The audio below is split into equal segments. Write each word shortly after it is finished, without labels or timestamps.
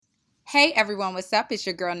Hey everyone, what's up? It's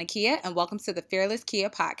your girl Nakia, and welcome to the Fearless Kia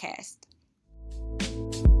podcast.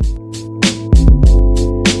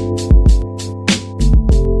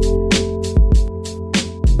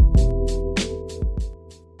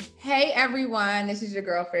 Hey everyone, this is your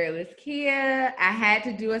girl Fearless Kia. I had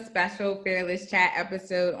to do a special Fearless Chat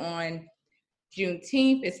episode on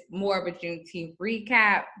Juneteenth. It's more of a Juneteenth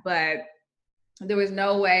recap, but there was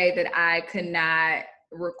no way that I could not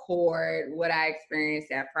record what I experienced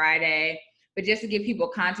that Friday. But just to give people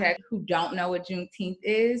context who don't know what Juneteenth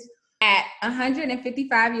is, at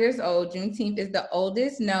 155 years old, Juneteenth is the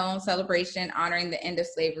oldest known celebration honoring the end of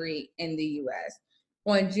slavery in the U.S.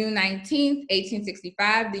 On June 19th,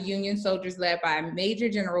 1865, the Union soldiers led by Major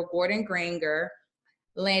General Gordon Granger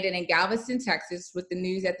landed in Galveston, Texas, with the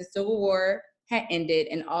news that the Civil War had ended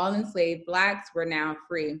and all enslaved Blacks were now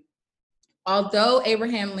free. Although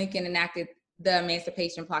Abraham Lincoln enacted the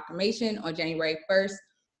Emancipation Proclamation on January 1st,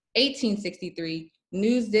 1863,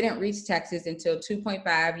 news didn't reach Texas until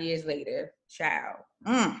 2.5 years later. Child.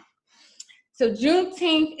 So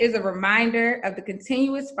Juneteenth is a reminder of the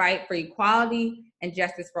continuous fight for equality and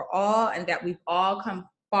justice for all, and that we've all come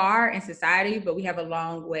far in society, but we have a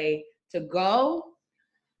long way to go.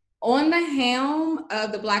 On the helm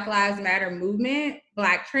of the Black Lives Matter movement,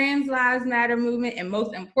 Black Trans Lives Matter movement, and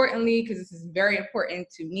most importantly, because this is very important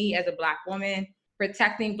to me as a Black woman,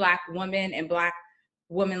 protecting Black women and Black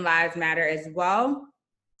women lives matter as well,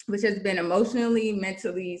 which has been emotionally,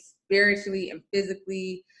 mentally, spiritually, and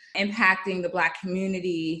physically impacting the Black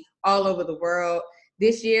community all over the world.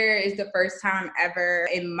 This year is the first time ever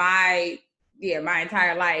in my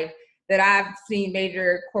entire life that I've seen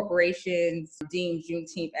major corporations deem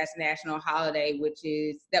Juneteenth as a national holiday,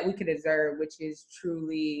 that we could observe, which is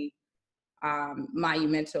truly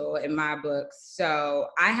monumental in my books. So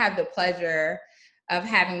I have the pleasure of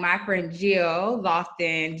having my friend Jill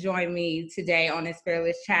Lofton join me today on this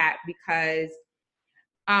Fearless Chat because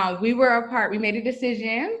we made a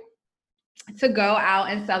decision to go out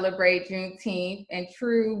and celebrate Juneteenth in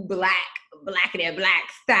true Black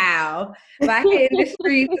style, back in the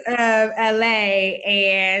streets of LA.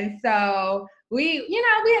 And so we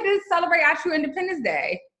had to celebrate our true Independence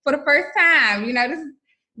Day for the first time.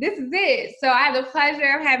 This is it. So I had the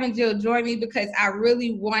pleasure of having Jill join me because I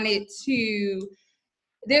really wanted to.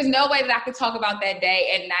 There's no way that I could talk about that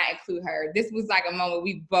day and not include her. This was like a moment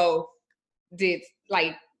we both did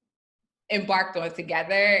embarked on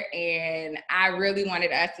together, and I really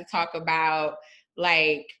wanted us to talk about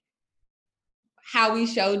how we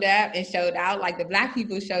showed up and showed out, like the Black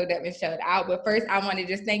people showed up and showed out. But first, I want to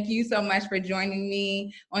just thank you so much for joining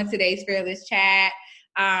me on today's Fearless Chat.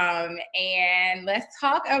 And let's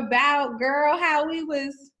talk about, girl, how we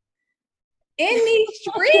was in these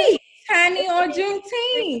streets, honey, on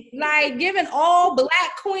Juneteenth, giving all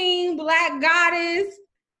Black queen, Black goddess.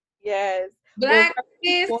 Yes. Black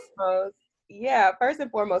first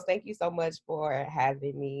and foremost, thank you so much for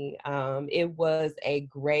having me. It was a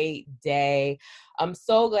great day. I'm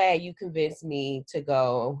so glad you convinced me to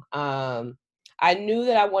go. I knew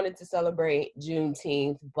that I wanted to celebrate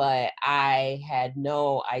Juneteenth, but I had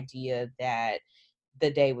no idea that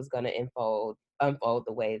the day was going to unfold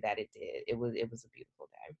the way that it did. It was a beautiful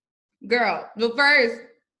day. Girl, well, first,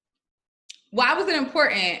 why was it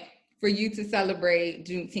important for you to celebrate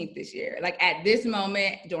Juneteenth this year? At this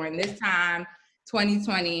moment, during this time,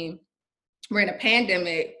 2020, we're in a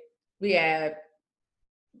pandemic. We have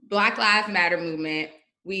Black Lives Matter movement.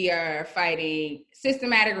 We are fighting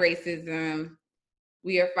systematic racism.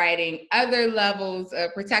 We are fighting other levels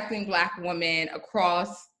of protecting Black women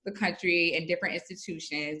across the country and different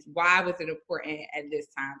institutions. Why was it important at this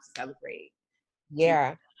time to celebrate?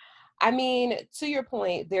 Yeah. I mean, to your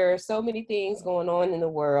point, there are so many things going on in the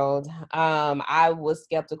world. I was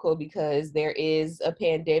skeptical because there is a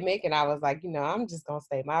pandemic, and I was like, I'm just going to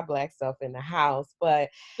stay my Black self in the house. But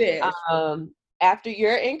after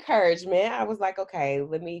your encouragement, I was like, okay,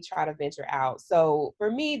 let me try to venture out. So for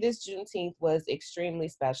me, this Juneteenth was extremely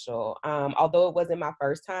special. Although it wasn't my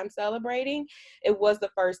first time celebrating, it was the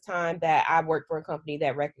first time that I worked for a company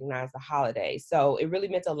that recognized the holiday. So it really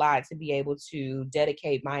meant a lot to be able to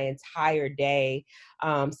dedicate my entire day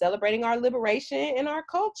celebrating our liberation and our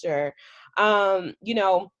culture.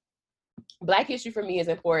 Black history for me is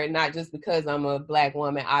important, not just because I'm a Black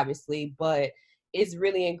woman, obviously, but it's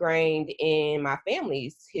really ingrained in my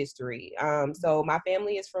family's history. So my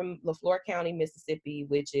family is from LaFleur County, Mississippi,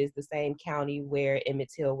 which is the same county where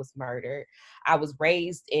Emmett Till was murdered. I was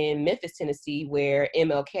raised in Memphis, Tennessee, where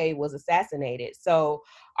MLK was assassinated. So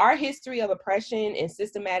our history of oppression and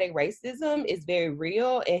systematic racism is very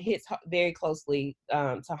real and hits very closely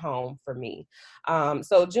to home for me.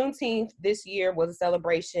 So Juneteenth this year was a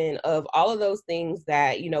celebration of all of those things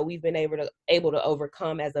that, you know, we've been able to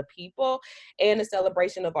overcome as a people, and a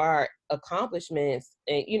celebration of our accomplishments,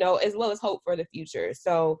 and, you know, as well as hope for the future.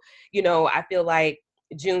 So, you know, I feel like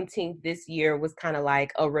Juneteenth this year was kind of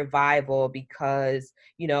like a revival because,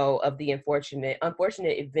 you know, of the unfortunate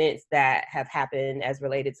events that have happened as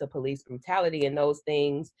related to police brutality, and those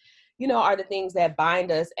things, you know, are the things that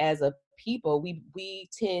bind us as a people. We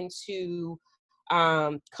tend to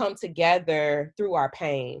come together through our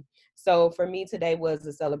pain. So for me, today was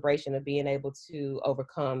a celebration of being able to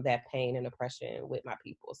overcome that pain and oppression with my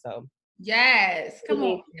people. So yes, come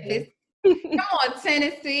on. Come on,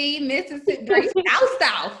 Tennessee, Mississippi, right?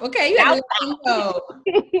 South. Okay, you have to go.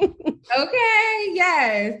 Okay,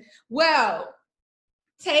 yes. Well,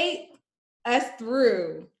 take us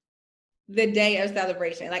through the day of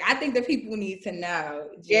celebration. Like, I think the people need to know.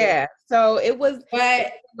 Jill. Yeah. So it was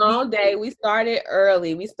a long day. We started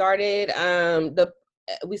early. We started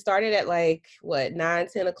we started at like what,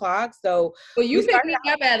 9-10 o'clock. So well, you picked me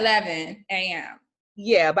up at 11 a.m.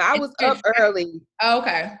 Yeah, but I was up early. Oh,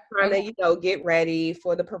 okay. Trying to, you know, get ready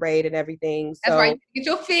for the parade and everything. So that's right. Get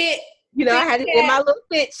your fit. You know, I had to get my little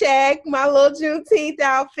fit check, my little Juneteenth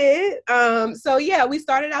outfit. So yeah, we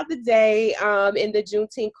started out the day in the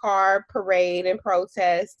Juneteenth car parade and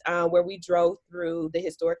protest, where we drove through the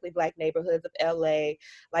historically Black neighborhoods of LA,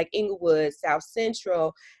 like Inglewood, South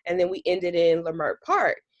Central, and then we ended in Lemeirt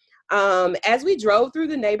Park. As we drove through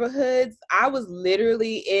the neighborhoods, I was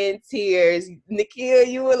literally in tears. Nikhil,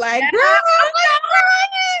 you were like, girl,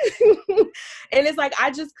 and it's like, I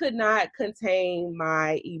just could not contain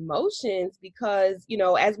my emotions because, you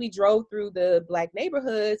know, as we drove through the Black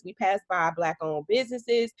neighborhoods, we passed by Black-owned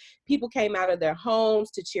businesses. People came out of their homes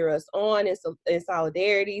to cheer us on in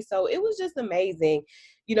solidarity. So it was just amazing.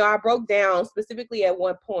 You know, I broke down specifically at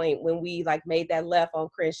one point when we like made that left on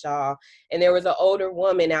Crenshaw, and there was an older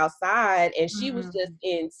woman outside, and she was just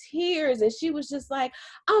in tears, and she was just like,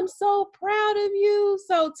 I'm so proud of you.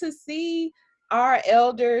 So to see our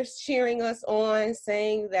elders cheering us on,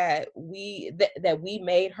 saying that we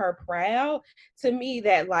made her proud, to me,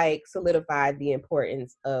 that like solidified the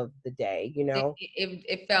importance of the day. You know,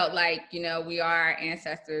 it felt like, you know, we are our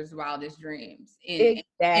ancestors' wildest dreams in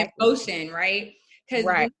motion, right? Because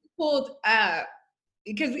when we pulled up,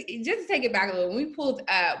 because just to take it back a little, when we pulled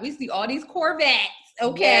up, we see all these Corvettes.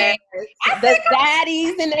 Okay, yes. The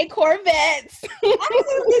daddies in their Corvettes.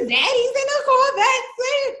 The daddies in the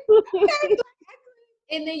Corvettes. Okay.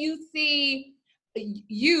 And then you see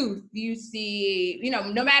youth, you see, you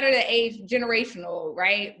know, no matter the age, generational,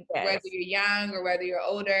 right? Yes. Whether you're young or whether you're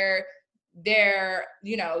older, they're,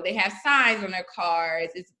 you know, they have signs on their cars.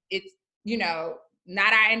 It's you know,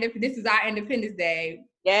 not this is our Independence Day.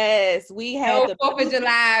 Yes, we had the 4th of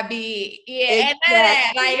July be, and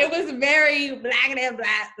that. Like, it was very black and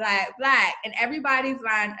black. And everybody's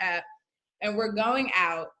lined up, and we're going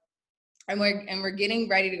out. And we're getting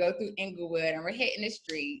ready to go through Inglewood, and we're hitting the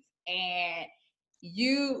streets. And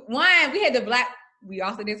we had we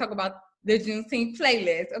also did talk about the Juneteenth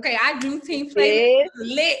playlist. Okay, our Juneteenth playlist was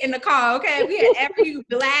lit in the car. Okay, we had every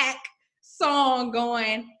Black song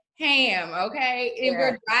going ham. Okay, and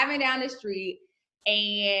we're driving down the street,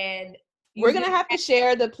 and we're gonna have to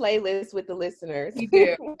share the playlist with the listeners. You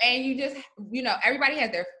do, and you just, you know, everybody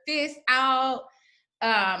has their fists out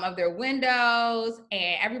of their windows,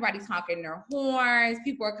 and everybody's honking their horns.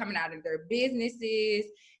 People are coming out of their businesses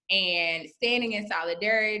and standing in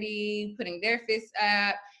solidarity, putting their fists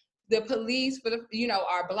up. The police,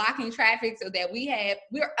 are blocking traffic so that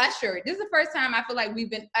we're ushered. This is the first time I feel like we've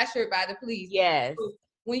been ushered by the police. Yes. So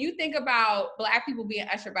when you think about Black people being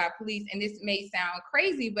ushered by police, and this may sound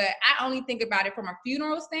crazy, but I only think about it from a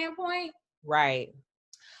funeral standpoint. Right.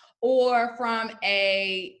 Or from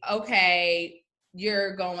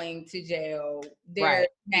you're going to jail. There's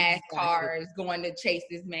mass cars going to chase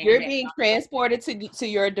this man. You're being transported to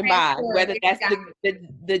your demise, whether that's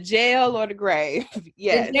the jail or the grave.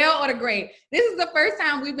 Yes. The jail or the grave. This is the first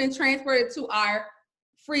time we've been transported to our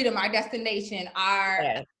freedom, our destination,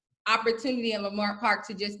 our opportunity in Lemeirt Park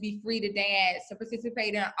to just be free to dance, to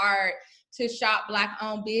participate in art, to shop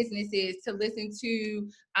Black-owned businesses, to listen to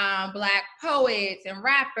Black poets and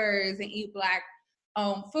rappers, and eat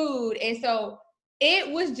Black-owned food. And so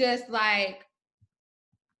it was just like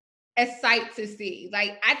a sight to see.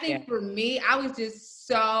 Like, I think for me, I was just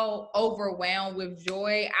so overwhelmed with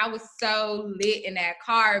joy. I was so lit in that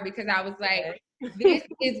car because I was like, this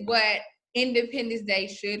is what Independence Day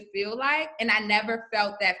should feel like. And I never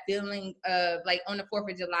felt that feeling of like on the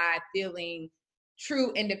 4th of July feeling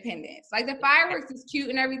true independence. Like the fireworks is cute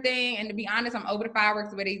and everything. And to be honest, I'm over the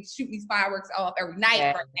fireworks, the way they shoot these fireworks off every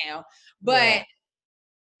night right now. But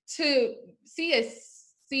to see a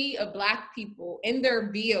sea of Black people in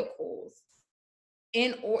their vehicles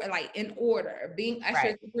in order being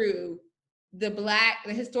ushered through the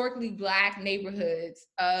historically Black neighborhoods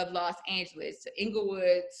of Los Angeles to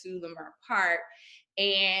Inglewood to Lemeirt Park,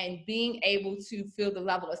 and being able to feel the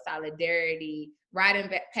level of solidarity, riding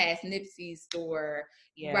past Nipsey's store,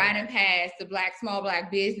 riding past the small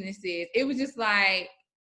Black businesses. It was just like,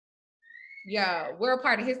 yo, we're a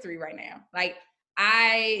part of history right now. Like,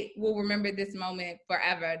 I will remember this moment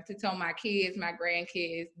forever to tell my kids, my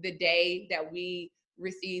grandkids, the day that we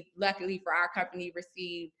received, luckily for our company,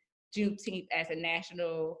 received Juneteenth as a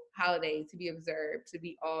national holiday to be observed, to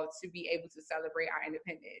be able to celebrate our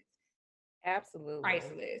independence. Absolutely.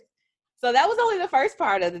 Priceless. So that was only the first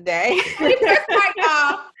part of the day.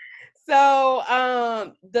 So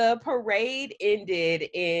the parade ended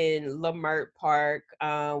in Lemeirt Park,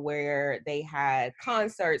 where they had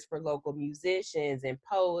concerts for local musicians and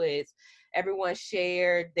poets. Everyone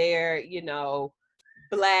shared their,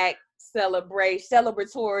 Black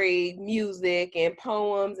celebratory music and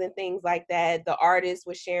poems and things like that. The artists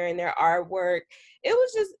were sharing their artwork. It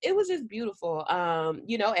was just beautiful.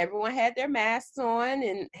 Everyone had their masks on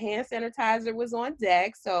and hand sanitizer was on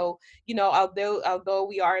deck. So, although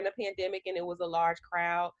we are in a pandemic and it was a large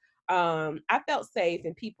crowd, I felt safe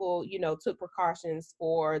and people, took precautions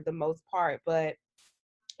for the most part, but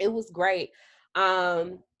it was great.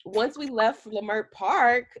 Once we left Lemeirt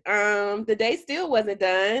Park, the day still wasn't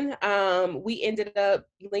done. We ended up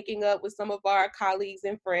linking up with some of our colleagues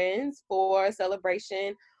and friends for a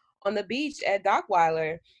celebration on the beach at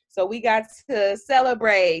Dockweiler. So we got to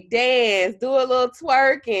celebrate, dance, do a little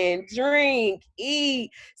twerking, drink, eat.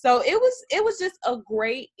 So it was just a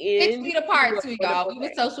great 6 feet apart too, y'all. We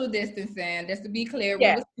were social distancing. Just to be clear, we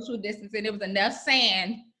were social distancing. There was enough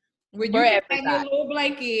sand where you could have your little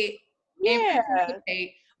blanket and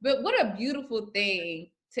participate. But what a beautiful thing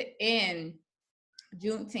to end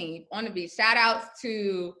Juneteenth on the beach. Shout outs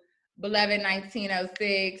to beloved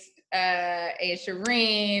 1906 and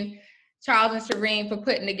Shireen, Charles and Shireen, for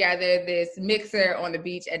putting together this mixer on the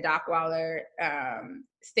beach at Dockweiler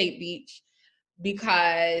State Beach,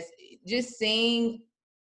 because just seeing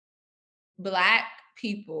Black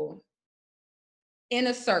people in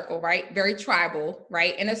a circle, right? Very tribal,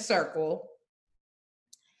 right? In a circle.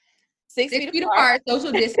 6 feet apart,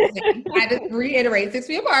 social distancing. I just reiterate, 6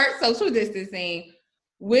 feet apart, social distancing,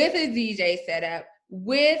 with a DJ setup,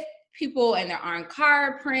 with people in their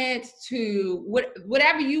on-card prints, to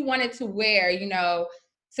whatever you wanted to wear,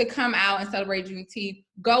 to come out and celebrate Juneteenth.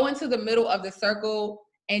 Go into the middle of the circle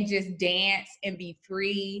and just dance and be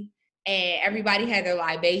free. And everybody had their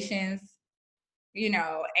libations,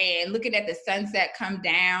 and looking at the sunset come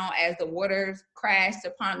down as the waters crashed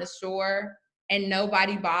upon the shore. And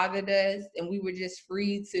nobody bothered us, and we were just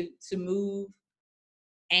free to move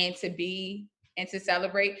and to be and to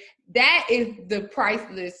celebrate. That is the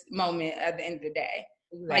priceless moment at the end of the day.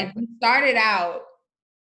 Exactly. Like, we started out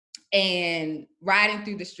and riding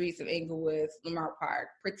through the streets of Inglewood, Lemeirt Park,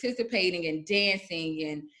 participating and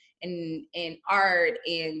dancing and art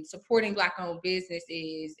and supporting Black-owned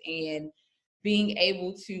businesses, and being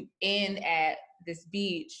able to end at this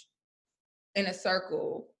beach in a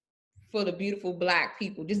circle full of beautiful Black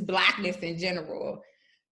people, just Blackness in general.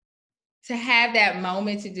 To have that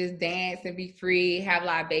moment to just dance and be free, have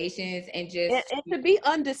libations, and just and to be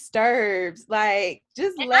undisturbed, like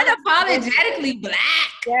just unapologetically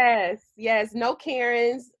Black. Yes, no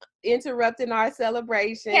Karens interrupting our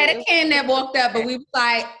celebration. Had a Karen that walked up, but we was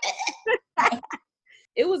like,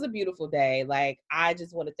 it was a beautiful day. Like, I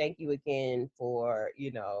just want to thank you again for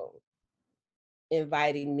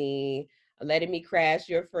inviting me, letting me crash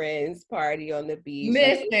your friend's party on the beach.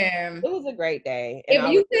 Miss them. It was a great day. And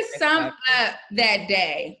if you could sum up that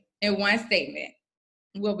day in one statement,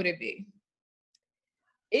 what would it be?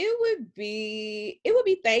 It would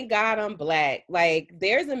be thank God I'm Black. Like,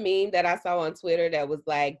 there's a meme that I saw on Twitter that was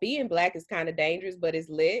like, being Black is kind of dangerous, but it's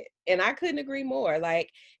lit. And I couldn't agree more. Like,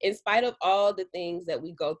 in spite of all the things that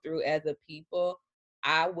we go through as a people,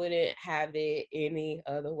 I wouldn't have it any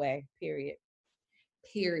other way, period.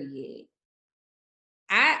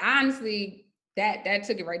 I honestly, that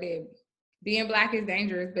took it right there. Being Black is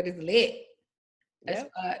dangerous, but it's lit.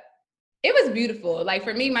 It was beautiful. Like,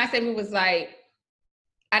 for me, my statement was like,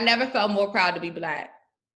 I never felt more proud to be Black.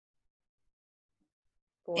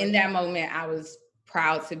 In that moment, I was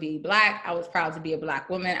proud to be Black. I was proud to be a Black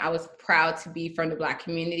woman. I was proud to be from the Black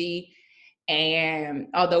community. And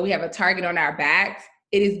although we have a target on our backs,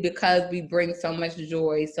 it is because we bring so much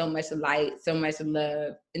joy, so much light, so much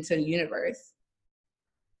love into the universe.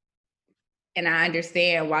 And I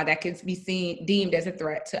understand why that could be deemed as a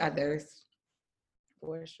threat to others.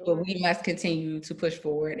 For sure. But we must continue to push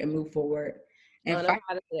forward and move forward and fight.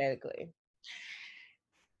 Unapologetically.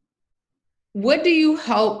 What do you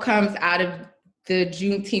hope comes out of the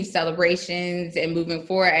Juneteenth celebrations and moving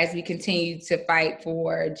forward as we continue to fight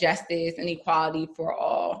for justice and equality for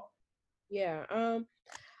all? Yeah,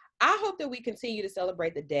 I hope that we continue to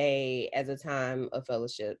celebrate the day as a time of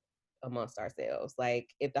fellowship amongst ourselves. Like,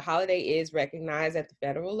 if the holiday is recognized at the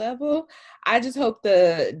federal level, I just hope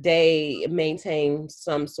the day maintains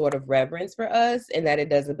some sort of reverence for us and that it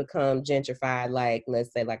doesn't become gentrified, like,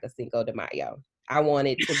 let's say, like a Cinco de Mayo. I want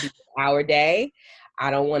it to be our day.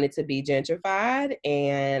 I don't want it to be gentrified,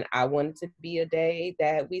 and I want it to be a day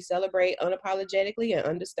that we celebrate unapologetically and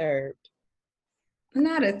undisturbed.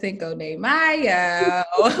 Not a Cinco de Mayo.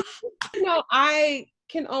 I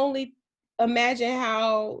can only imagine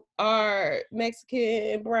how our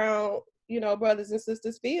Mexican and brown, brothers and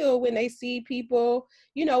sisters feel when they see people,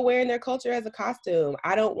 wearing their culture as a costume.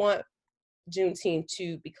 I don't want Juneteenth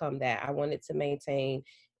to become that. I want it to maintain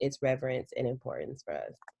its reverence and importance for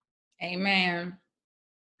us. Amen.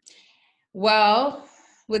 Well,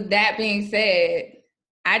 with that being said,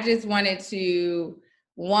 I just wanted to,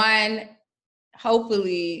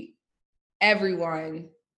 hopefully everyone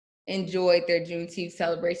enjoyed their Juneteenth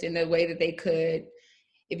celebration the way that they could.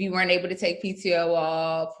 If you weren't able to take PTO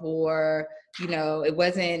off, or, it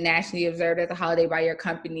wasn't nationally observed as a holiday by your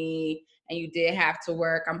company and you did have to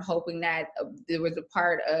work, I'm hoping that there was a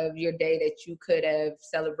part of your day that you could have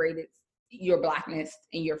celebrated your Blackness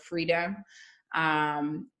and your freedom.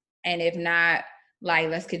 And if not,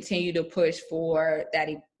 let's continue to push for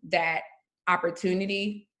that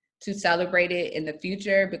opportunity to celebrate it in the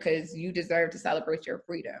future, because you deserve to celebrate your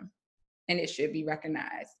freedom and it should be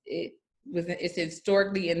recognized. It's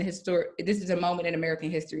historically this is a moment in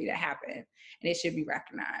American history that happened and it should be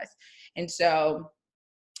recognized. And so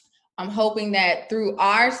I'm hoping that through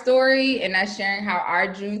our story and us sharing how our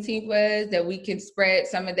Juneteenth was, that we can spread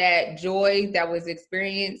some of that joy that was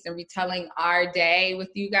experienced and retelling our day with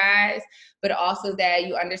you guys, but also that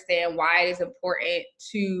you understand why it is important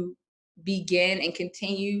to begin and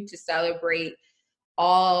continue to celebrate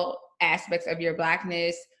all aspects of your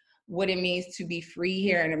Blackness, what it means to be free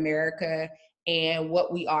here in America, and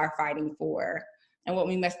what we are fighting for and what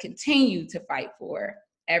we must continue to fight for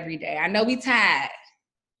every day. I know we tired.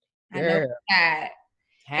 I know that.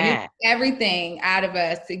 And it's everything out of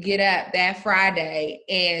us to get up that Friday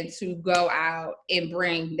and to go out and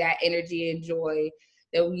bring that energy and joy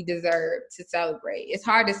that we deserve to celebrate. It's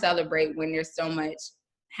hard to celebrate when there's so much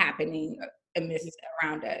happening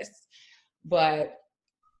around us. But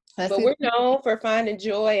we're known for finding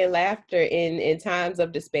joy and laughter in times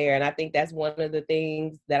of despair. And I think that's one of the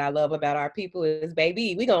things that I love about our people is,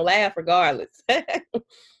 baby, we gonna laugh regardless.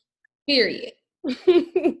 Period.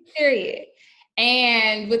 Period.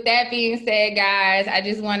 And with that being said, guys, I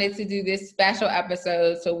just wanted to do this special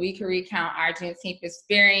episode so we can recount our Juneteenth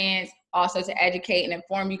experience, also to educate and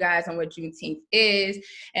inform you guys on what Juneteenth is,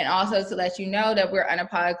 and also to let you know that we're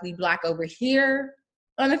unapologetically Black over here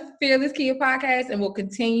on the Fearless Kia podcast, and we'll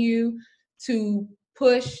continue to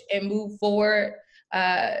push and move forward,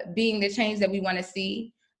 being the change that we want to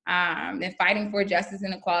see, and fighting for justice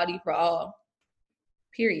and equality for all.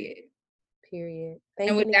 Period.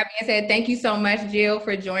 And with that being said, thank you so much, Jill,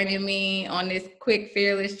 for joining me on this quick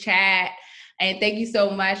Fearless chat. And thank you so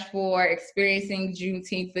much for experiencing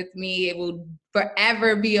Juneteenth with me. It will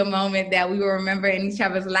forever be a moment that we will remember in each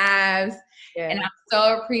other's lives. Yeah. And I'm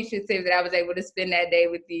so appreciative that I was able to spend that day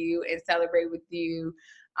with you and celebrate with you.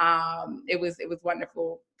 It was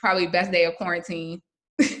wonderful. Probably best day of quarantine.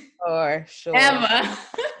 For sure. Ever.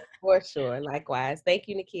 For sure. Likewise. Thank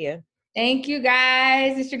you, Nakia. Thank you,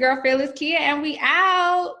 guys. It's your girl, Fearless Kia, and we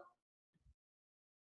out.